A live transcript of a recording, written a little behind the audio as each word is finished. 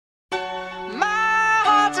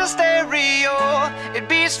a stereo, it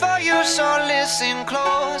beats for you, so listen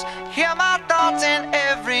close. Hear my thoughts in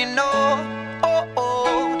every note.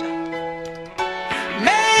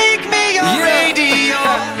 Make me your radio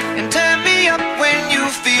and turn me up when you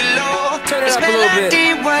feel low. Turn it This up a little bit.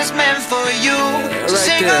 melody was meant for you, so right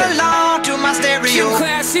sing there. along to my stereo. Gym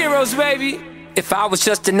class heroes, baby. If I was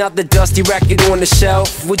just another dusty record on the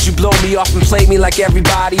shelf, would you blow me off and play me like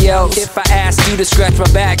everybody else? If I asked you to scratch my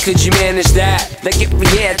back, could you manage that? Like if we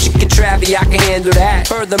had chicken travy, I can handle that.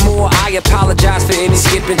 Furthermore, I apologize for any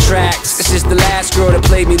skipping tracks. This is the last girl that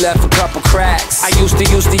played me left a couple cracks. I used to,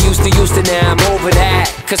 now I'm over that.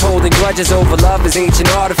 Cause holding grudges over love is ancient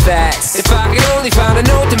artifacts. If I could only find a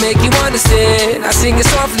note to make you understand, I sing it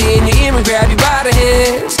softly in your ear and grab you by the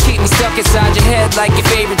hands. Keep me stuck inside your head like your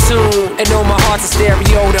favorite tune, and know my heart's a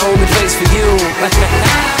stereo, the only place for you.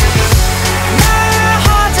 My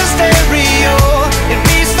heart's a stereo, it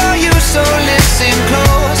beats for you, so listen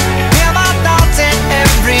close. Hear my thoughts in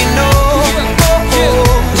every note.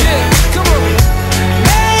 Come on.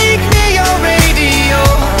 Make me your radio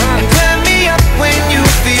and turn me up when you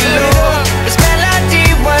feel low. This melody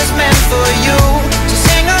was meant for you, so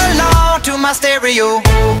sing along to my stereo.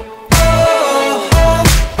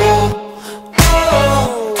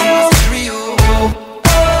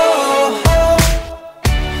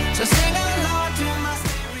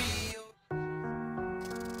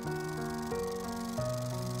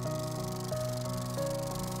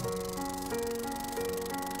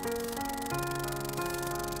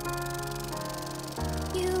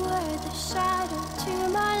 You were the shadow to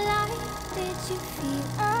my light. Did you feel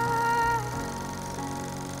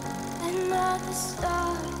another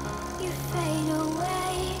star? You fade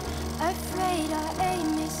away, afraid our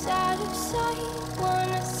aim is out of sight.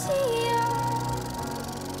 Wanna see you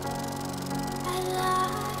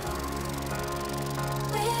alive.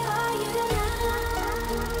 Where are you now?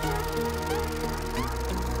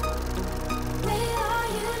 Where are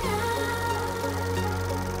you now?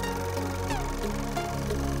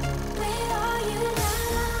 Where are you now?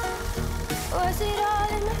 Was it all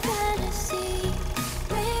in a fantasy?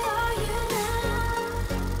 Where are you now?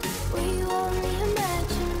 Were you only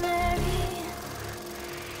imaginary?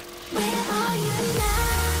 Where are you now?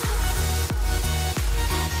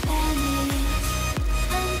 At Venice,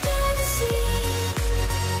 under the sea,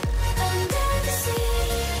 under the sea.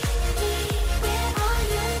 Where are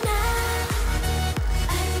you now?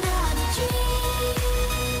 Another dream.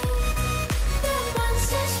 The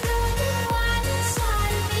monsters running wild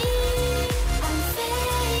inside of me. I'm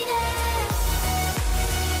faded.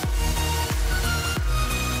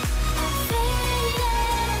 I'm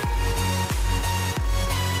faded.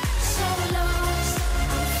 So lost.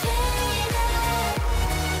 I'm faded.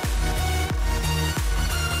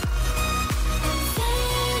 I'm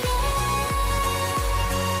faded.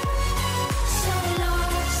 So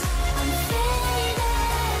lost. I'm faded.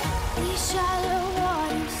 These shallow